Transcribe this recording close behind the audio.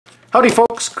Howdy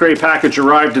folks, great package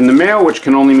arrived in the mail, which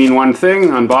can only mean one thing: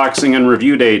 unboxing and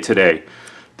review day today.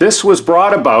 This was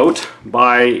brought about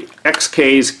by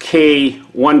XK's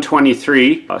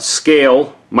K123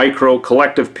 scale micro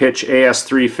collective pitch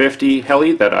AS350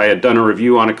 Heli that I had done a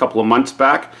review on a couple of months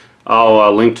back.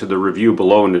 I'll link to the review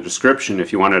below in the description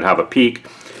if you wanted to have a peek.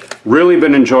 Really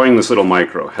been enjoying this little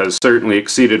micro, has certainly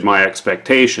exceeded my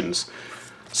expectations.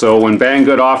 So when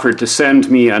Banggood offered to send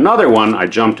me another one, I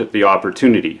jumped at the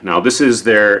opportunity. Now this is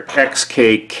their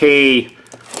XK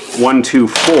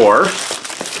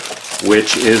K124,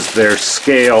 which is their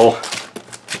scale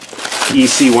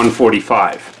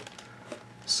EC-145.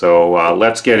 So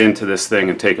let's get into this thing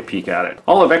and take a peek at it.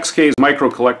 All of XK's micro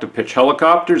collective pitch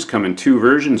helicopters come in two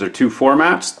versions or two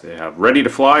formats. They have ready to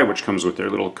fly, which comes with their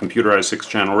little computerized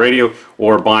 6-channel radio,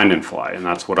 or bind and fly, and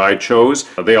that's what I chose.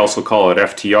 They also call it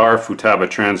FTR, Futaba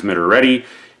Transmitter Ready.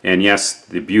 And yes,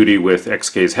 the beauty with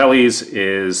XK's helis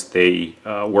is they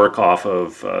work off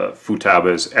of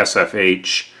Futaba's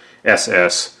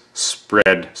S-FHSS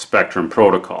spread spectrum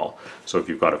protocol. So if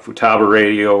you've got a Futaba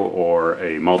radio or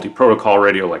a multi-protocol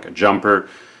radio like a jumper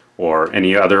or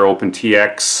any other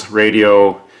OpenTX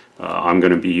radio, I'm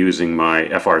going to be using my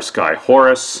FR Sky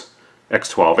Horus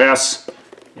X12S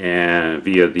and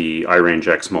via the iRange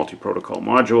X multi-protocol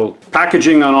module.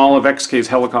 Packaging on all of XK's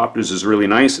helicopters is really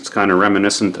nice. It's kind of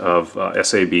reminiscent of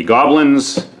SAB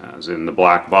Goblins, as in the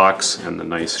black box and the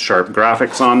nice sharp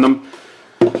graphics on them.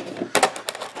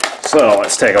 So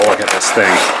let's take a look at this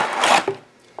thing.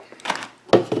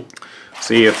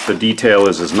 See if the detail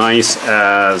is as nice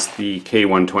as the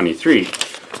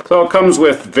K123. So it comes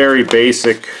with very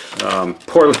basic,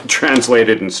 poorly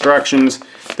translated instructions.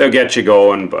 They'll get you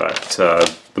going, but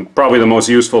probably the most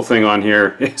useful thing on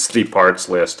here is the parts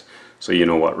list, so you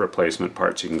know what replacement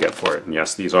parts you can get for it. And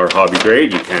yes, these are hobby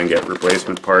grade. You can get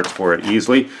replacement parts for it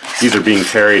easily. These are being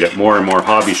carried at more and more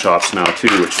hobby shops now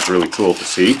too, which is really cool to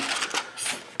see.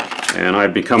 And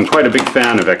I've become quite a big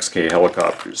fan of XK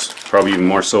helicopters, probably even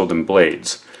more so than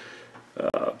blades.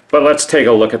 But let's take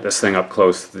a look at this thing up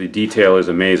close. The detail is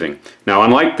amazing. Now,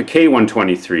 unlike the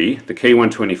K123, the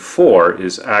K124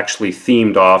 is actually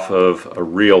themed off of a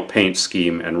real paint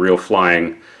scheme and real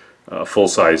flying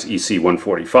full-size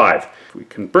EC-145. We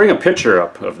can bring a picture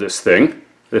up of this thing.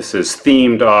 This is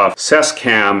themed off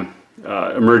SESCAM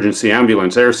Emergency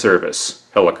Ambulance Air Service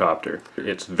helicopter.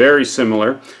 It's very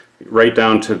similar, right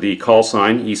down to the call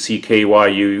sign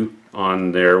ECKYU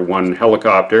on their one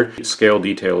helicopter. The scale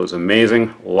detail is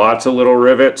amazing. Lots of little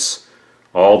rivets,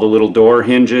 all the little door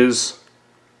hinges,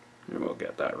 and we'll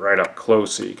get that right up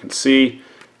close so you can see.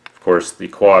 Of course, the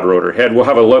quad rotor head. We'll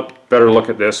have a better look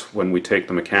at this when we take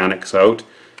the mechanics out,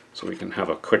 so we can have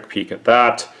a quick peek at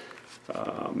that.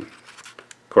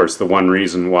 Of course, the one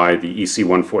reason why the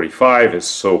EC-145 is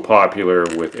so popular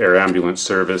with air ambulance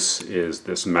service is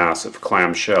this massive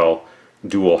clamshell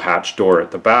dual hatch door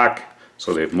at the back.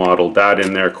 So they've modeled that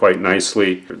in there quite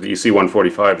nicely. The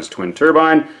EC-145 is twin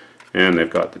turbine, and they've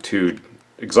got the two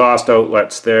exhaust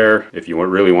outlets there. If you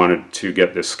really wanted to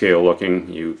get this scale looking,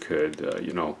 you could,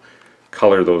 you know,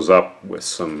 color those up with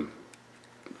some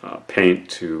paint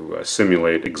to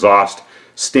simulate exhaust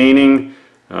staining.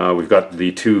 We've got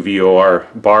the two VOR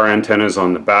bar antennas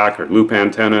on the back, or loop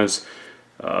antennas.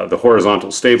 The horizontal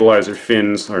stabilizer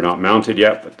fins are not mounted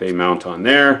yet, but they mount on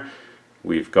there.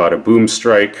 We've got a boom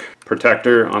strike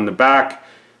protector on the back,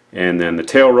 and then the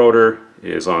tail rotor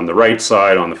is on the right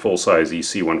side on the full-size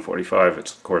EC-145.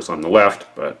 It's of course on the left,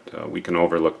 but we can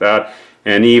overlook that.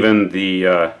 And even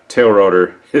the tail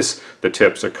rotor, the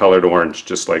tips are colored orange,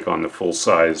 just like on the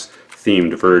full-size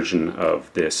themed version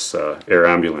of this air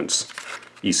ambulance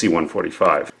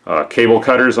EC-145. Cable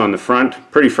cutters on the front,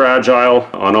 pretty fragile.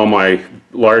 On all my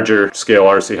larger scale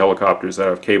RC helicopters that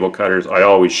have cable cutters, I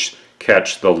always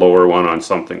catch the lower one on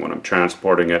something when I'm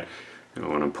transporting it. You know,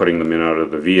 when I'm putting them in out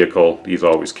of the vehicle, these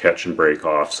always catch and break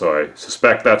off. So I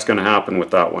suspect that's going to happen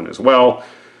with that one as well.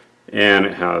 And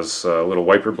it has little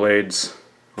wiper blades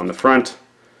on the front,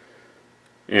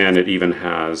 and it even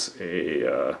has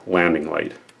a landing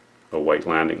light, a white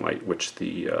landing light, which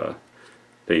the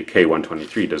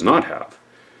K123 does not have.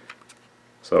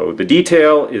 So the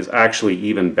detail is actually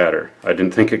even better. I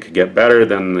didn't think it could get better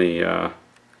than the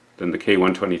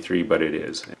K123, but it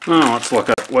is. Now let's look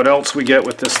at what else we get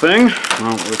with this thing.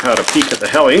 Well, we've had a peek at the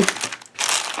heli.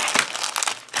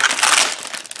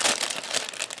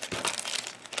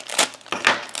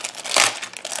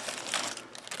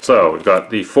 So we've got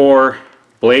the 4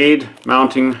 blade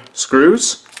mounting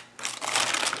screws,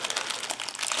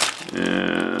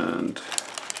 and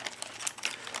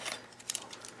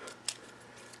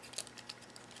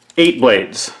 8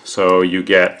 blades. So you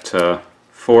get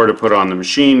 4 to put on the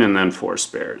machine, and then 4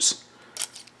 spares,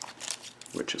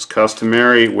 which is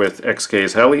customary with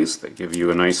XK's helis. They give you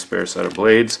a nice spare set of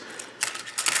blades.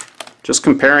 Just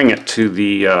comparing it to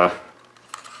the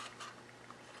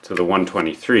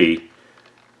 123,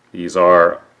 these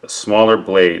are a smaller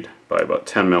blade by about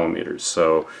 10 millimeters.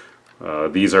 So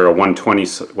these are a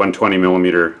 120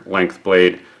 millimeter length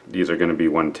blade. These are going to be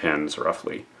 110s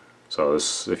roughly. So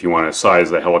this, if you want to size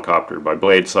the helicopter by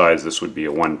blade size, this would be a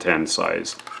 110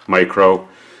 size micro.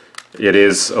 It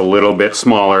is a little bit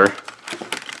smaller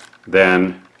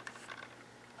than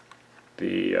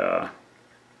the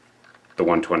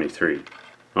 123.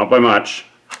 Not by much,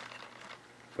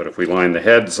 but if we line the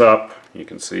heads up, you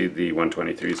can see the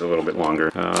 123 is a little bit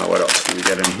longer. What else do we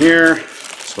get in here?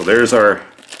 So there's our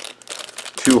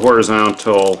 2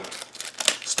 horizontal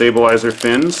stabilizer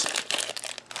fins.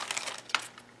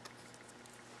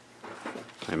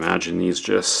 I imagine these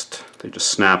just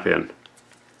snap in.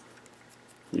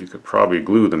 You could probably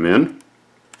glue them in,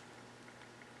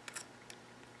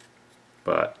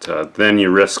 but then you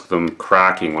risk them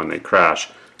cracking when they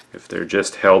crash. If they're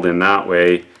just held in that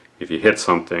way, if you hit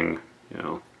something, you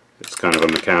know, it's kind of a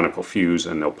mechanical fuse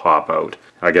and they'll pop out.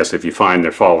 I guess if you find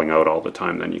they're falling out all the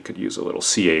time, then you could use a little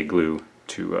CA glue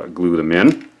to glue them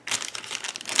in.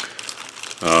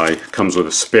 It comes with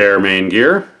a spare main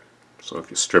gear, so if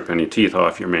you strip any teeth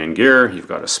off your main gear, you've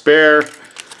got a spare,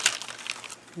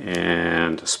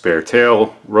 and a spare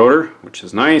tail rotor, which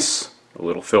is nice, a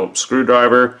little Phillips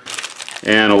screwdriver,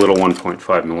 and a little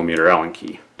 1.5 millimeter Allen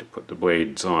key to put the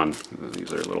blades on.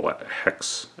 These are little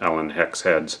Allen hex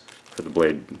heads for the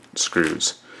blade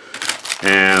screws.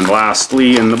 And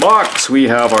lastly, in the box, we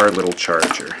have our little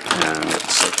charger, and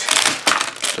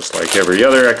it's just like every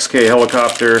other XK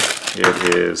helicopter.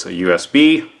 It is a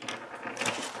USB,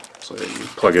 so you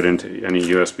plug it into any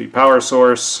USB power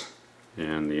source,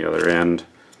 and the other end,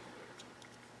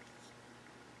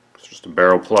 it's just a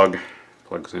barrel plug,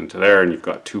 plugs into there, and you've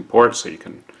got 2 ports, so you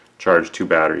can charge 2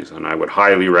 batteries. And I would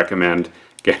highly recommend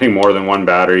getting more than 1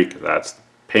 battery, because that's the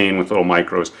pain with little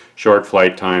micros, short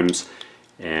flight times,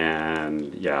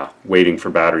 and yeah, waiting for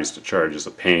batteries to charge is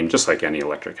a pain, just like any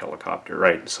electric helicopter,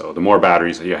 right? So the more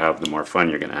batteries that you have, the more fun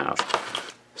you're going to have.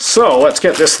 So let's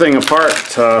get this thing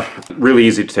apart. Really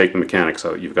easy to take the mechanics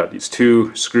out. You've got these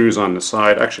 2 screws on the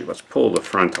side. Actually, let's pull the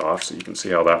front off so you can see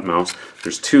how that mounts.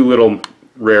 There's 2 little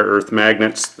rare earth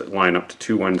magnets that line up to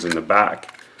 2 ones in the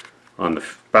back, on the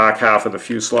back half of the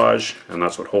fuselage, and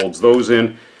that's what holds those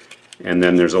in. And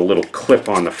then there's a little clip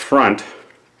on the front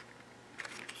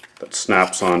that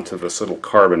snaps onto this little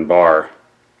carbon bar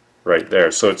right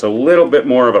there. So it's a little bit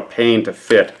more of a pain to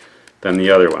fit than the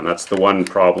other one. That's the one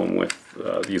problem with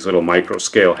these little micro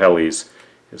scale helis,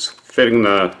 is fitting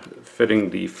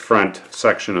the front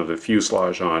section of the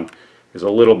fuselage on is a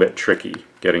little bit tricky,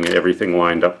 getting everything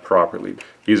lined up properly.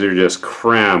 These are just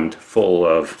crammed full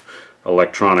of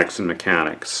electronics and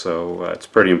mechanics, so it's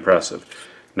pretty impressive.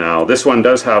 Now this one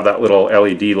does have that little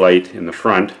LED light in the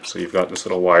front, so you've got this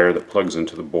little wire that plugs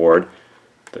into the board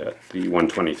that the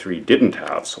 123 didn't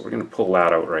have, so we're going to pull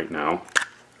that out right now.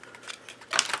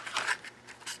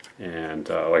 And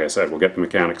like I said, we'll get the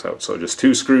mechanics out. So just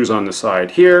 2 screws on the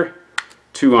side here,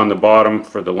 2 on the bottom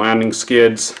for the landing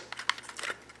skids,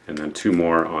 and then 2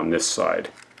 more on this side.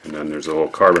 And then there's a little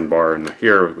carbon bar in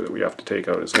here that we have to take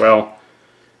out as well,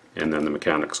 and then the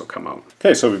mechanics will come out.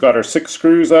 Okay, so we've got our 6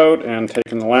 screws out and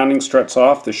taken the landing struts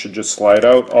off. This should just slide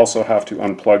out. Also have to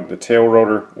unplug the tail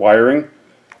rotor wiring,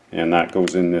 and that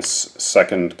goes in this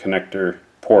second connector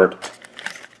port.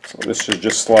 So this should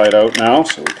just slide out now,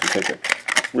 so we can take a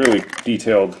really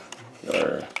detailed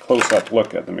close-up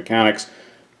look at the mechanics.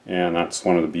 And that's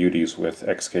one of the beauties with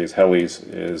XK's helis,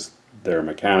 is their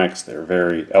mechanics. They're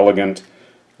very elegant.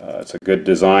 It's a good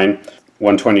design.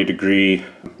 120-degree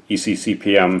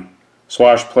EC-CPM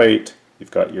swash plate.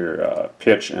 You've got your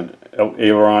pitch and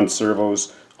aileron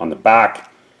servos on the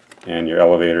back, and your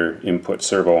elevator input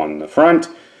servo on the front.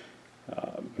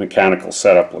 Mechanical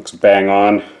setup looks bang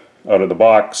on out of the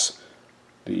box.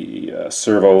 The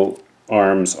servo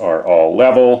arms are all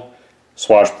level.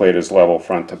 Swash plate is level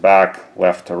front to back,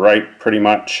 left to right pretty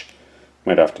much.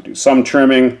 Might have to do some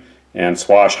trimming, and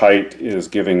swash height is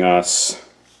giving us,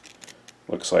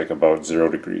 looks like about 0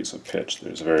 degrees of pitch.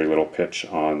 There's very little pitch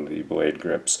on the blade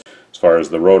grips. As far as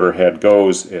the rotor head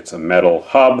goes, it's a metal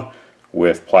hub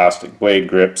with plastic blade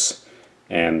grips,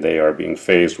 and they are being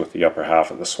phased with the upper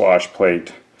half of the swash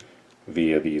plate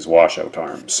via these washout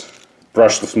arms.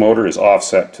 Brushless motor is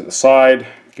offset to the side,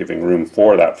 giving room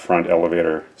for that front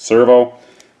elevator servo,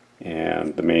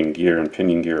 and the main gear and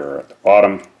pinion gear are at the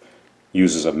bottom.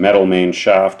 Uses a metal main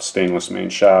shaft, stainless main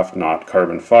shaft, not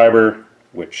carbon fiber.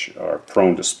 which are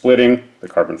prone to splitting, the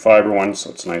carbon fiber ones,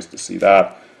 so it's nice to see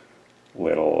that.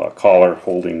 Little collar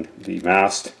holding the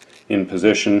mast in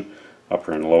position,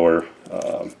 upper and lower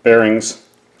bearings.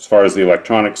 As far as the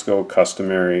electronics go,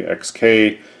 customary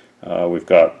XK. We've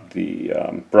got the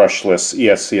brushless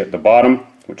ESC at the bottom,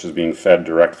 which is being fed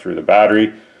direct through the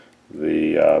battery.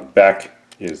 The back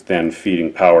is then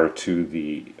feeding power to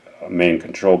the main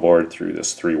control board through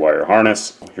this 3-wire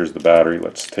harness. Here's the battery.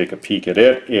 Let's take a peek at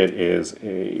it. It is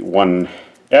a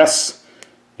 1S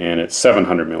and it's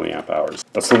 700 milliamp hours.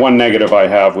 That's the one negative I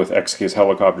have with XK's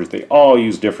helicopters. They all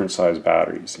use different size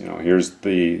batteries. You know, here's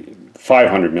the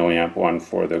 500 milliamp one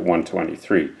for the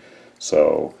 123.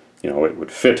 So, you know, it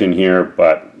would fit in here,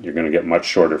 but you're going to get much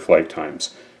shorter flight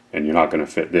times, and you're not going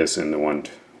to fit this in the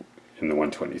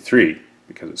 123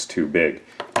 because it's too big.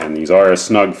 And these are a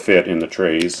snug fit in the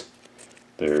trays.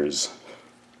 There's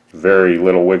very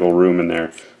little wiggle room in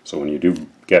there, so when you do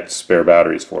get spare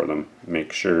batteries for them,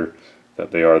 make sure that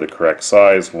they are the correct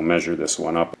size. We'll measure this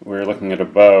one up. We're looking at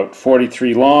about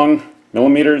 43 long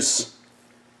millimeters,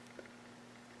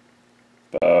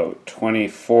 about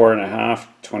 24.5,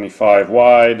 25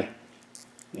 wide,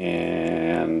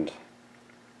 and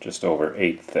just over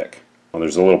 8 thick. Well,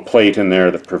 there's a little plate in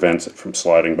there that prevents it from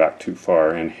sliding back too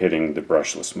far and hitting the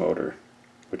brushless motor,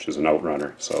 which is an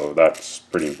outrunner, so that's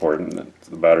pretty important that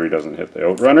the battery doesn't hit the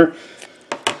outrunner.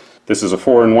 This is a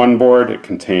 4-in-1 board. It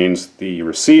contains the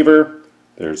receiver.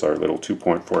 There's our little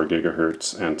 2.4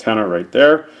 gigahertz antenna right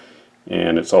there,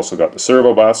 and it's also got the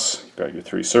servo bus. You've got your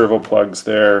 3 servo plugs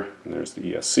there, and there's the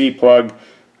ESC plug.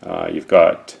 You've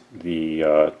got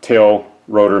the tail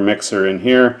rotor mixer in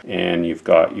here, and you've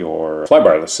got your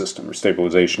flybarless system or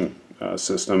stabilization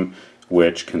system,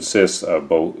 which consists of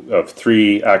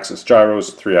 3-axis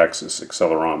gyros, 3-axis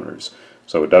accelerometers.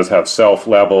 So it does have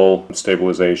self-level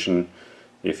stabilization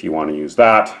if you want to use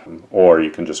that, or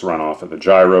you can just run off of the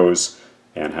gyros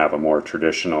and have a more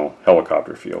traditional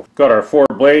helicopter feel. Got our 4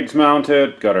 blades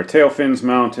mounted, got our tail fins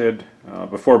mounted.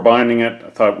 Before binding it, I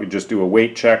thought we'd just do a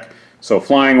weight check. So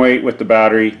flying weight with the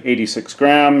battery, 86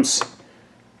 grams,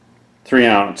 3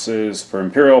 ounces for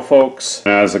Imperial folks.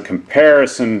 As a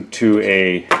comparison to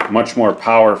a much more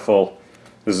powerful,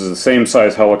 this is the same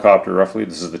size helicopter roughly,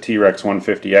 this is the T-Rex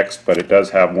 150X, but it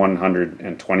does have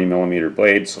 120 millimeter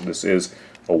blades, so this is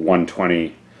a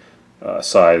 120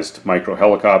 sized micro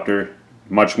helicopter.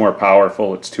 Much more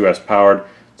powerful, it's 2S powered,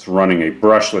 it's running a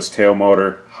brushless tail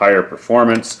motor, higher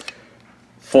performance,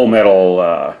 full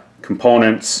metal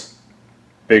components,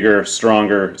 bigger,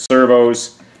 stronger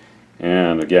servos,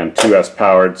 and again 2S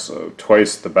powered, so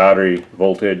twice the battery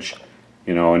voltage,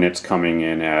 you know, and it's coming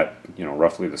in at, you know,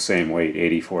 roughly the same weight,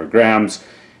 84 grams,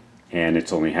 and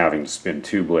it's only having to spin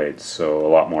 2 blades, so a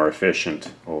lot more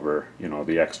efficient over, you know,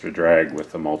 the extra drag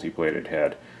with the multi-bladed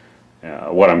head.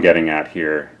 What I'm getting at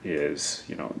here is,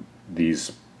 you know,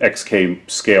 these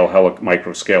XK scale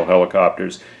micro scale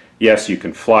helicopters, yes, you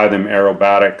can fly them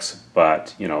aerobatics,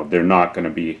 but, you know, they're not going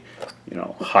to be, you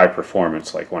know, high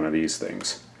performance like one of these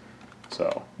things.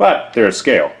 So, but they're a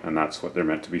scale, and that's what they're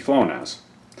meant to be flown as.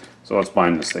 So let's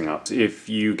bind this thing up. If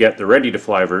you get the ready to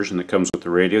fly version that comes with the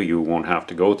radio, you won't have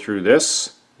to go through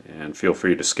this, and feel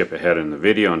free to skip ahead in the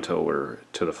video until we're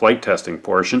to the flight testing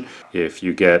portion. If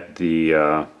you get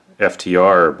the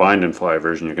FTR or bind and fly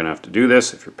version, you're going to have to do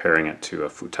this if you're pairing it to a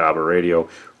Futaba radio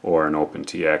or an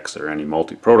OpenTX or any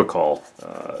multi-protocol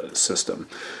system.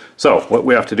 So what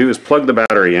we have to do is plug the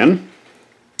battery in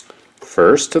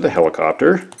first to the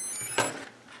helicopter.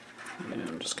 And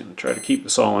I'm just going to try to keep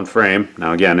this all in frame.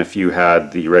 Now again, if you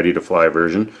had the ready to fly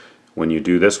version, when you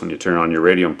do this, when you turn on your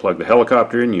radio and plug the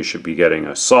helicopter in, you should be getting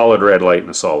a solid red light and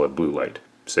a solid blue light,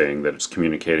 saying that it's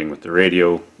communicating with the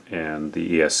radio and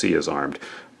the ESC is armed.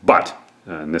 But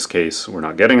in this case, we're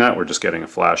not getting that. We're just getting a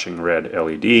flashing red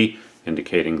LED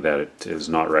indicating that it is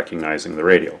not recognizing the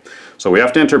radio. So we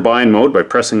have to enter bind mode by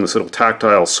pressing this little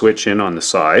tactile switch in on the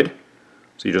side.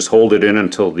 So you just hold it in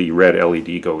until the red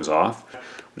LED goes off.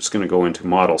 We're just going to go into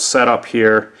model setup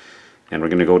here, and we're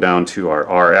going to go down to our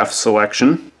RF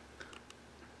selection.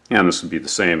 And this would be the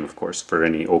same, of course, for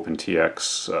any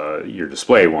OpenTX. Your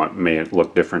display may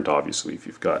look different, obviously, if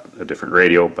you've got a different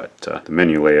radio, but the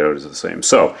menu layout is the same.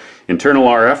 So, internal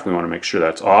RF, we want to make sure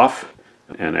that's off.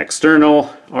 And external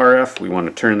RF, we want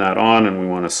to turn that on, and we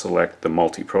want to select the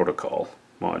multi-protocol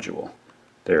module.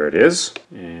 There it is.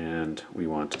 And we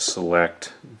want to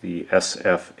select the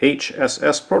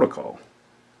S-FHSS protocol.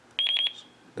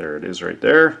 There it is right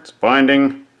there. It's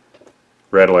binding.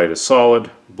 Red light is solid.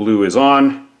 Blue is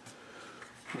on.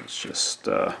 Let's just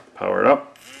power it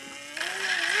up.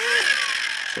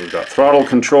 So we've got throttle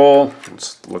control.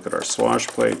 Let's look at our swash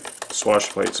plate. Swash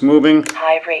plate's moving.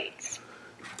 High rates.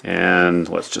 And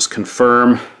let's just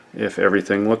confirm if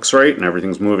everything looks right and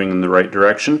everything's moving in the right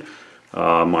direction.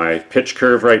 My pitch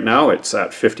curve right now, it's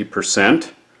at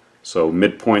 50%. So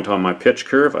midpoint on my pitch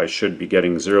curve, I should be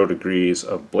getting 0 degrees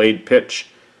of blade pitch.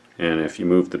 And if you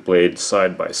move the blades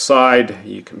side by side,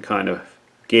 you can kind of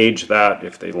gauge that.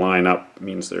 If they line up, it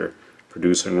means they're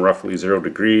producing roughly 0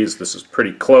 degrees. This is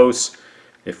pretty close.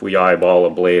 If we eyeball a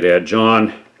blade edge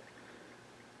on,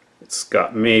 it's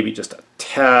got maybe just a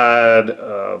tad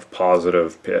of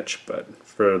positive pitch, but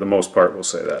for the most part we'll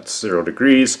say that's 0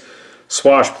 degrees.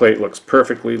 Swash plate looks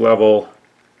perfectly level,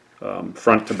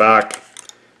 front to back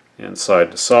and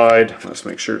side to side. Let's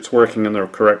make sure it's working in the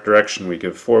correct direction. We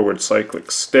give forward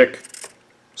cyclic stick,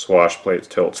 swash plate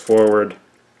tilts forward,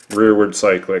 rearward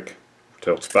cyclic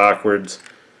tilts backwards.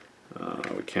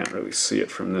 We can't really see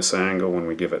it from this angle. When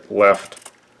we give it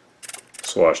left,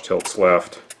 swash tilts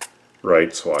left,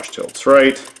 right, swash tilts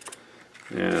right.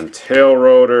 And tail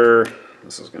rotor,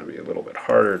 this is going to be a little bit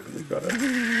harder. We've got to, so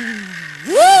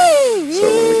when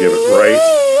we give it right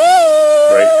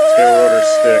tail rotor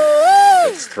stick,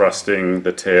 it's thrusting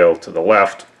the tail to the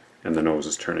left and the nose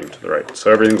is turning to the right.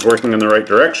 So everything's working in the right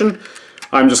direction.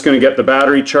 I'm just going to get the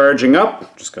battery charging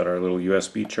up. Just got our little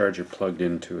USB charger plugged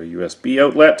into a USB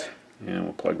outlet, and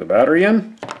we'll plug the battery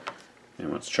in. And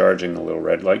when it's charging, the little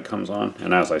red light comes on.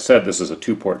 And as I said, this is a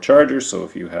 2-port charger, so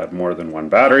if you had more than one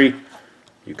battery,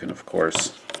 you can of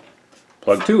course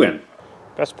plug 2 in.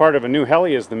 Best part of a new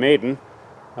heli is the maiden.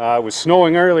 It was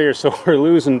snowing earlier, so we're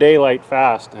losing daylight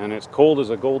fast, and it's cold as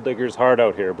a gold digger's heart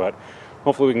out here, but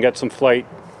hopefully we can get some flight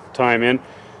time in.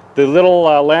 The little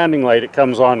landing light, it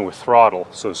comes on with throttle,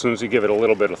 so as soon as you give it a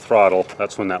little bit of throttle,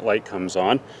 that's when that light comes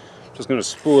on. Just going to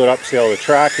spool it up, see how the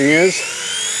tracking is.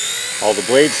 All the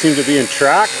blades seem to be in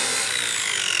track.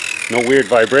 No weird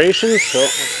vibrations, so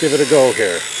let's give it a go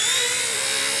here.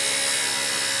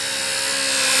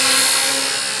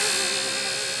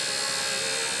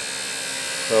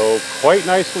 So quite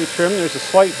nicely trimmed. There's a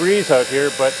slight breeze out here,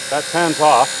 but that's hands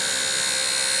off.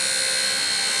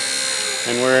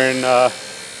 And we're in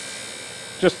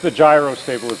just the gyro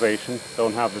stabilization.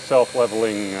 Don't have the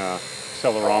self-leveling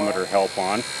accelerometer help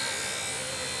on.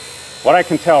 What I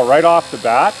can tell right off the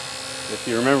bat, if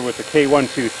you remember with the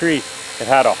K123, it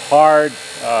had a hard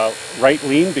right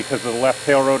lean because of the left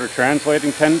tail rotor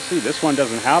translating tendency. This one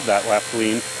doesn't have that left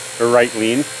lean or right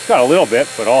lean. It's got a little bit,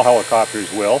 but all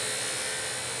helicopters will,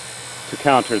 to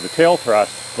counter the tail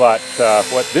thrust. But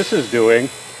what this is doing,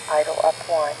 idle up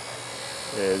 1,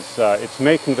 is it's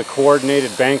making the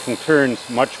coordinated banking turns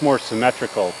much more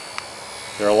symmetrical.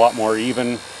 They're a lot more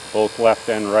even, both left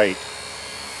and right.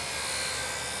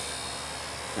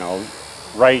 Now,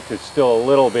 right is still a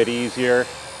little bit easier,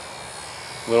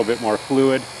 a little bit more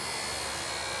fluid.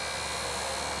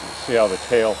 Let's see how the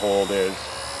tail hold is.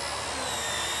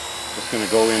 Just going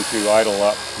to go into idle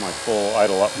up, my full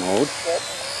idle up mode.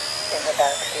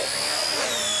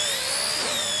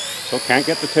 So can't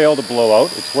get the tail to blow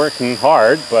out. It's working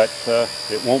hard, but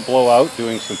it won't blow out.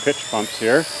 Doing some pitch bumps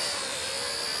here.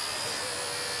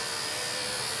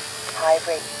 High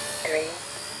rate 3.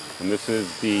 And this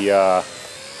is the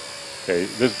okay.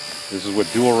 This is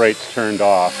with dual rates turned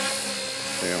off.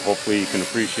 Hopefully you can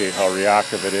appreciate how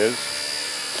reactive it is.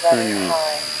 Turn the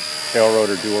tail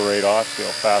rotor dual rate off. See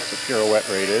how fast the pirouette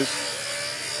rate is.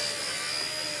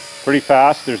 Pretty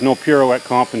fast. There's no pirouette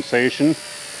compensation,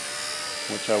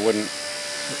 which I wouldn't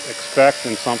expect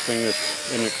in something that's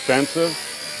inexpensive.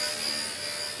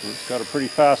 It's got a pretty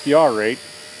fast yaw rate.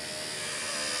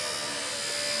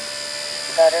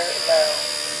 Rudder low.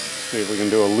 See if we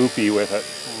can do a loopy with it.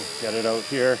 We'll get it out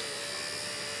here.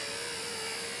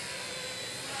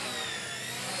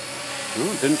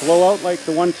 Oh, it didn't blow out like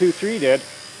the 123 did. Let's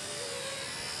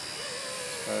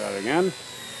try that again.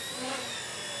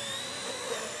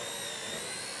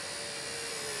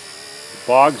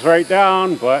 Bogs right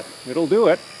down, but it'll do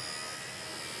it.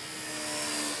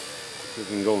 See if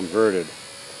we can go inverted.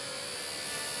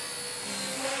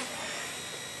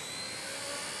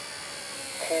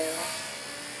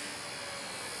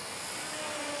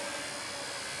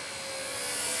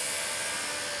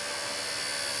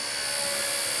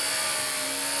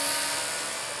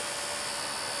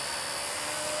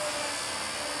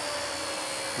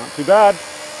 Not too bad.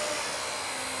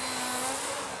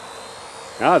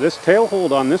 Now this tail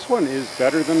hold on this one is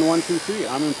better than the 123.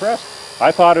 I'm impressed.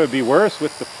 I thought it would be worse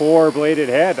with the 4-bladed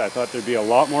head. I thought there'd be a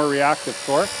lot more reactive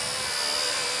torque.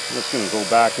 I'm just going to go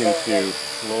back into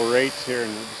low rates here,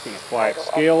 and we're just going to fly it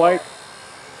scale-like.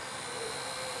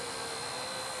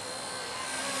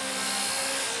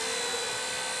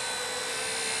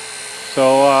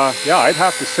 So yeah, I'd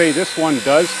have to say this one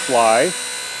does fly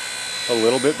a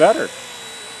little bit better. It's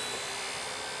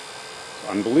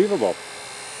unbelievable.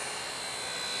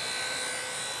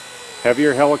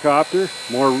 Heavier helicopter,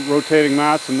 more rotating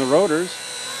mats in the rotors,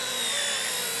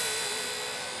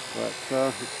 but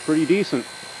it's pretty decent.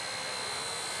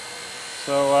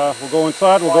 So we'll go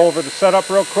inside, we'll go over the setup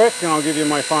real quick, and I'll give you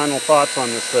my final thoughts on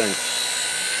this thing.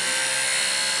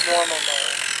 Normal mode.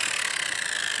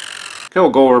 Okay, we'll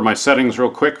go over my settings real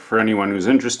quick for anyone who's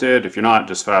interested. If you're not,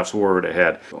 just fast forward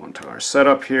ahead. Go into our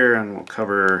setup here and we'll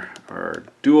cover our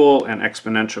dual and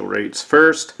exponential rates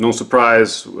first. No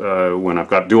surprise when I've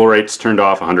got dual rates turned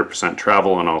off, 100%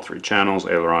 travel on all three channels,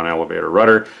 aileron, elevator,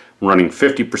 rudder. I'm running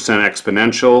 50%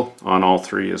 exponential on all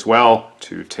three as well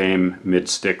to tame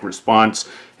mid-stick response.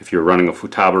 If you're running a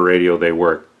Futaba radio, they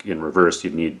work in reverse.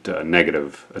 You'd need a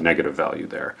negative value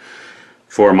there.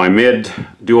 For my mid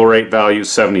dual rate values,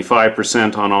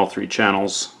 75% on all three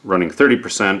channels, running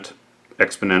 30%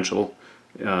 exponential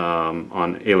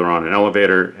on aileron and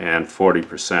elevator, and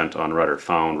 40% on rudder.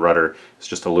 Found rudder is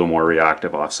just a little more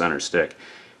reactive off center stick.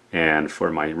 And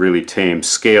for my really tame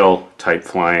scale type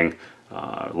flying,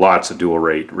 lots of dual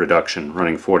rate reduction,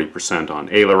 running 40% on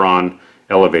aileron,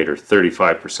 elevator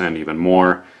 35%, even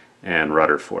more, and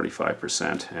rudder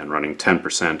 45%, and running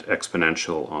 10%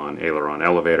 exponential on aileron,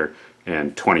 elevator,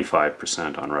 and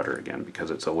 25% on rudder again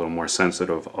because it's a little more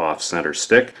sensitive off-center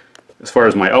stick. As far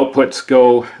as my outputs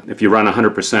go, if you run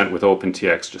 100% with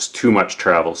OpenTX, just too much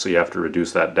travel, so you have to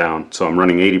reduce that down. So I'm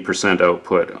running 80%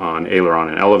 output on aileron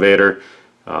and elevator,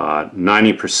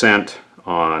 90%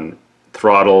 on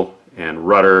throttle and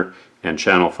rudder and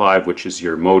channel 5, which is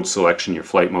your mode selection, your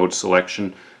flight mode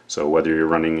selection. So whether you're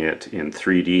running it in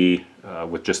 3D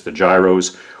with just the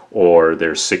gyros, or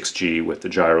there's 6G with the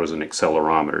gyros and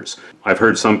accelerometers. I've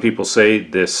heard some people say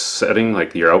this setting,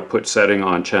 like your output setting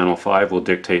on channel 5, will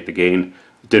dictate the gain.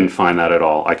 Didn't find that at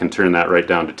all. I can turn that right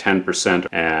down to 10%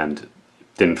 and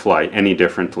didn't fly any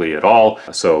differently at all.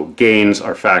 So gains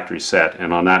are factory set,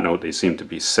 and on that note, they seem to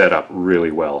be set up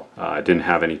really well. I didn't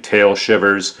have any tail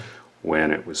shivers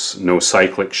when it was no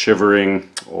cyclic shivering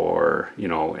or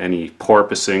any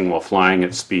porpoising while flying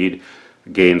at speed.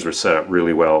 Gains were set up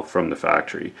really well from the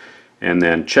factory. And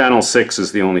then channel 6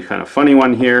 is the only kind of funny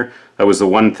one here. That was the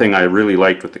one thing I really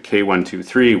liked with the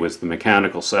K123, was the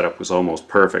mechanical setup was almost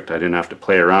perfect. I didn't have to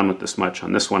play around with this much.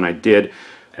 On this one I did.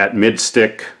 At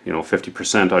mid-stick,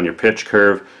 50% on your pitch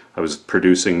curve, I was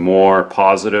producing more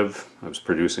positive. I was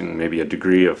producing maybe a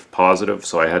degree of positive,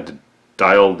 so I had to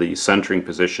dial the centering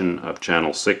position of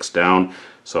channel 6 down,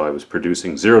 so I was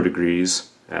producing 0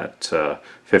 degrees at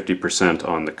 50%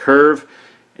 on the curve,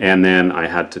 and then I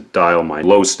had to dial my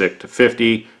low stick to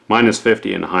 50, minus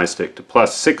 50, and the high stick to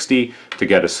plus 60 to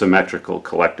get a symmetrical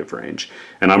collective range.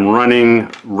 And I'm running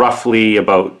roughly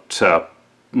about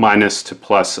minus to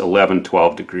plus 11,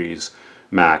 12 degrees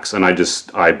max, and I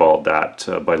just eyeballed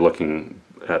that by looking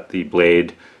at the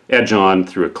blade edge on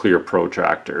through a clear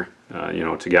protractor,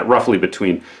 to get roughly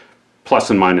between plus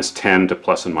and minus 10 to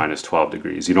plus and minus 12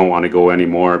 degrees. You don't want to go any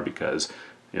more because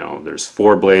there's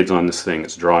 4 blades on this thing.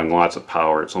 It's drawing lots of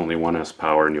power. It's only 1S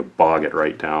power, and you'll bog it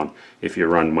right down if you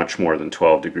run much more than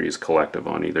 12 degrees collective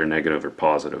on either negative or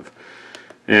positive.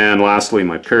 And lastly,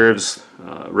 my curves,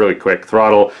 really quick.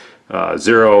 Throttle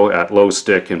 0 at low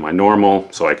stick in my normal,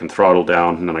 so I can throttle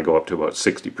down, and then I go up to about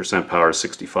 60% power,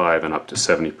 65, and up to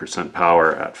 70%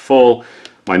 power at full.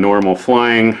 My normal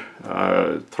flying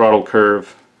throttle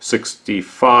curve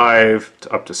 65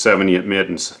 to up to 70 at mid,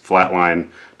 and flatline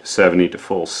to 70 to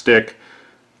full stick.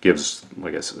 Gives,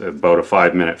 like I said, about a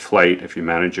 5-minute flight if you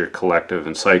manage your collective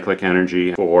and cyclic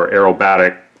energy. For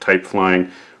aerobatic type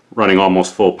flying, running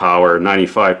almost full power,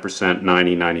 95%,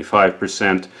 90,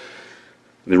 95%.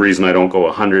 The reason I don't go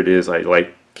 100 is I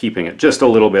like keeping it just a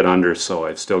little bit under, so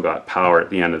I've still got power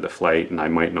at the end of the flight, and I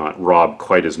might not rob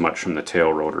quite as much from the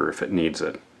tail rotor if it needs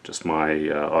it. Just my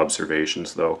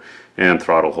observations though. And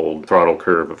throttle hold. Throttle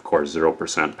curve, of course,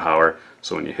 0% power,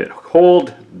 so when you hit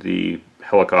hold, the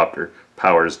helicopter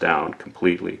powers down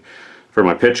completely. For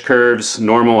my pitch curves,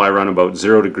 normal I run about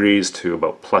 0 degrees to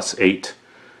about plus 8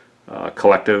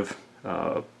 collective.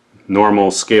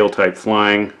 Normal scale type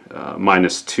flying,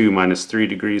 minus 2, minus 3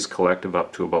 degrees collective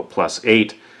up to about plus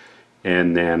 8.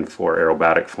 And then for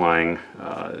aerobatic flying,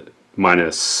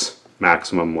 minus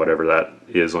maximum, whatever that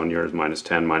is on yours, minus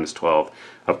 10, minus 12,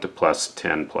 up to plus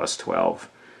 10, plus 12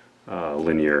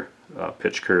 linear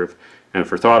pitch curve. And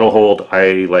for throttle hold,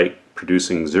 I like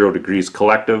producing 0 degrees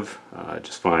collective. I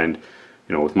just find,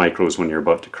 You know, with micros, when you're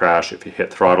about to crash, if you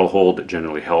hit throttle hold, it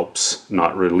generally helps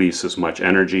not release as much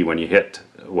energy when you hit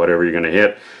whatever you're going to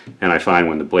hit. And I find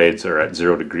when the blades are at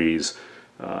 0 degrees,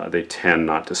 they tend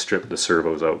not to strip the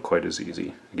servos out quite as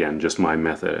easy. Again, just my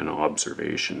method and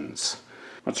observations.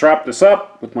 Let's wrap this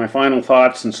up with my final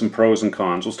thoughts and some pros and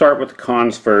cons. We'll start with the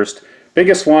cons first.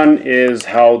 Biggest one is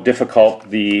how difficult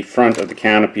the front of the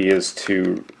canopy is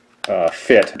to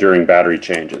fit during battery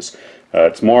changes.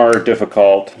 It's more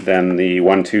difficult than the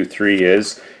 123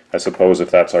 is. I suppose if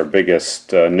that's our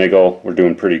biggest niggle, we're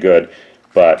doing pretty good.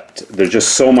 But there's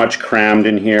just so much crammed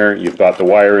in here. You've got the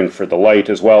wiring for the light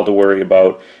as well to worry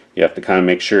about. You have to kind of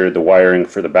make sure the wiring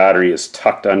for the battery is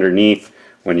tucked underneath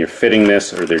when you're fitting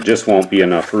this, or there just won't be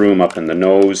enough room up in the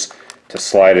nose to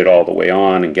slide it all the way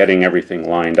on and getting everything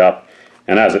lined up.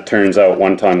 And as it turns out,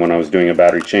 one time when I was doing a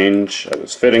battery change, I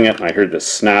was fitting it and I heard this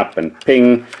snap and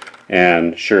ping,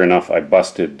 and sure enough I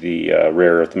busted the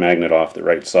rare earth magnet off the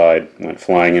right side, went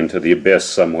flying into the abyss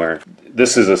somewhere.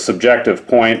 This is a subjective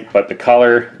point, but the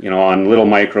color, you know, on little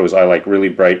micros I like really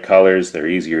bright colors. They're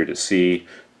easier to see.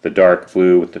 The dark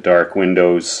blue with the dark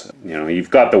windows, you know,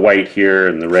 you've got the white here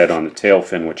and the red on the tail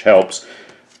fin, which helps,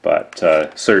 but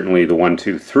certainly the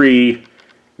 123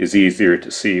 is easier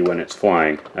to see when it's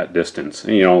flying at distance.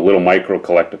 And, you know, little micro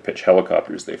collective pitch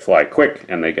helicopters, they fly quick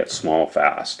and they get small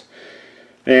fast.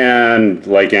 And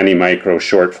like any micro,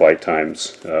 short flight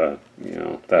times, you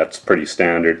know, that's pretty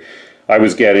standard. I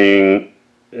was getting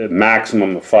a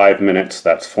maximum of 5 minutes.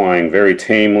 That's flying very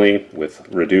tamely with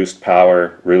reduced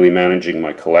power, really managing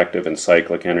my collective and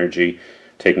cyclic energy,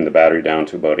 taking the battery down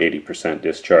to about 80%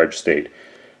 discharge state.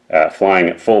 Flying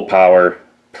at full power,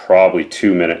 probably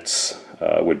 2 minutes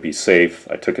would be safe.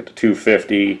 I took it to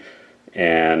 250,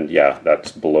 and yeah,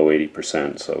 that's below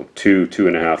 80%. So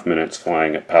 2.5 minutes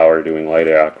flying at power doing light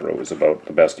acro is about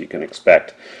the best you can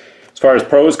expect. As far as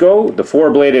pros go, the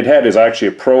 4-bladed head is actually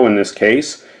a pro in this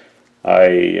case.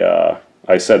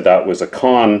 I said that was a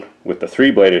con with the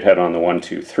 3-bladed head on the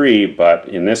 123, but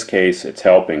in this case it's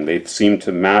helping. They seem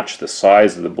to match the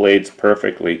size of the blades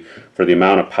perfectly for the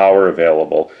amount of power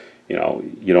available. You know,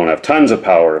 you don't have tons of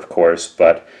power, of course,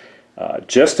 but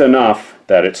just enough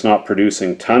that it's not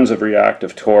producing tons of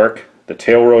reactive torque. The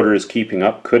tail rotor is keeping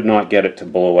up, could not get it to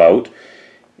blow out,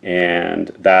 and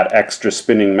that extra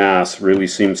spinning mass really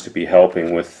seems to be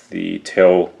helping with the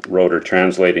tail rotor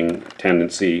translating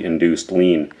tendency induced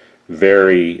lean.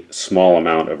 Very small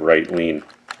amount of right lean,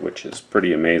 which is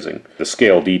pretty amazing. The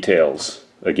scale details,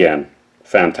 again,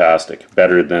 fantastic.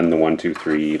 Better than the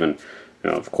 123 even. You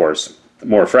know, of course,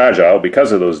 more fragile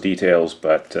because of those details,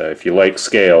 but if you like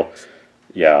scale,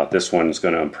 yeah, this one's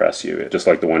going to impress you. Just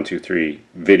like the 123,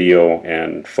 video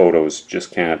and photos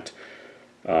just can't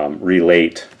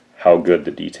relate how good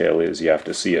the detail is. You have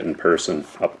to see it in person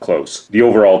up close. The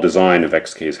overall design of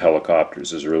XK's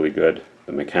helicopters is really good.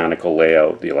 The mechanical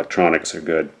layout, the electronics are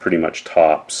good, pretty much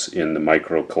tops in the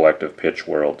micro collective pitch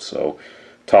world, so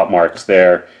top marks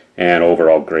there, and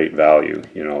overall great value.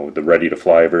 You know, the ready to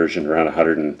fly version around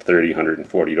 $130,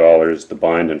 $140, the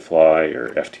bind and fly or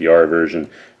FTR version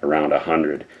around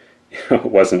 $100. It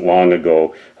wasn't long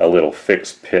ago a little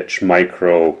fixed pitch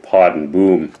micro pod and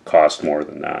boom cost more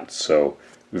than that, so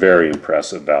very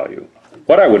impressive value.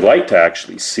 What I would like to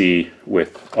actually see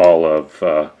with all of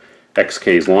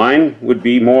XK's line would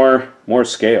be more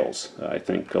scales. I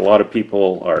think a lot of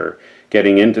people are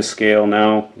getting into scale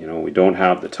now. You know, we don't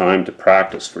have the time to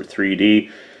practice for 3D,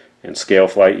 and scale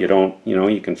flight,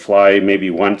 you can fly maybe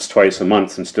once, twice a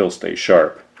month and still stay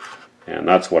sharp. And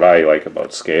that's what I like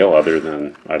about scale, other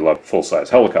than I love full-size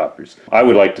helicopters. I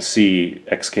would like to see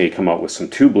XK come out with some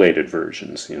 2-bladed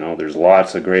versions. You know, there's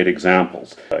lots of great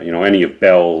examples. You know, any of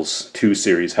Bell's 2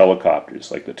 series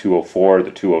helicopters, like the 204,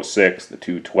 the 206, the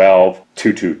 212,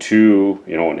 222,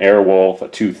 you know, an Airwolf, a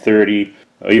 230,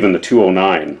 even the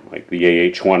 209, like the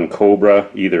AH-1 Cobra,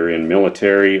 either in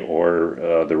military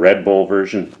or the Red Bull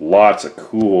version. Lots of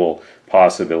cool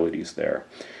possibilities there.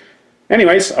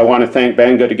 Anyways, I want to thank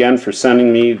Banggood again for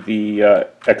sending me the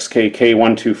XK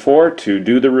K124 to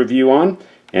do the review on,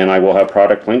 and I will have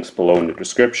product links below in the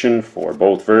description for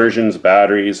both versions,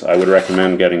 batteries. I would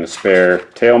recommend getting a spare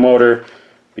tail motor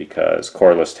because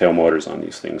coreless tail motors on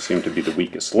these things seem to be the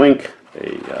weakest link.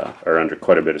 They are under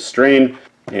quite a bit of strain.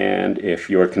 And if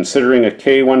you're considering a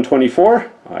K124,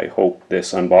 I hope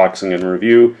this unboxing and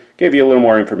review gave you a little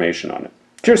more information on it.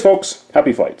 Cheers folks,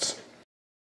 happy flights.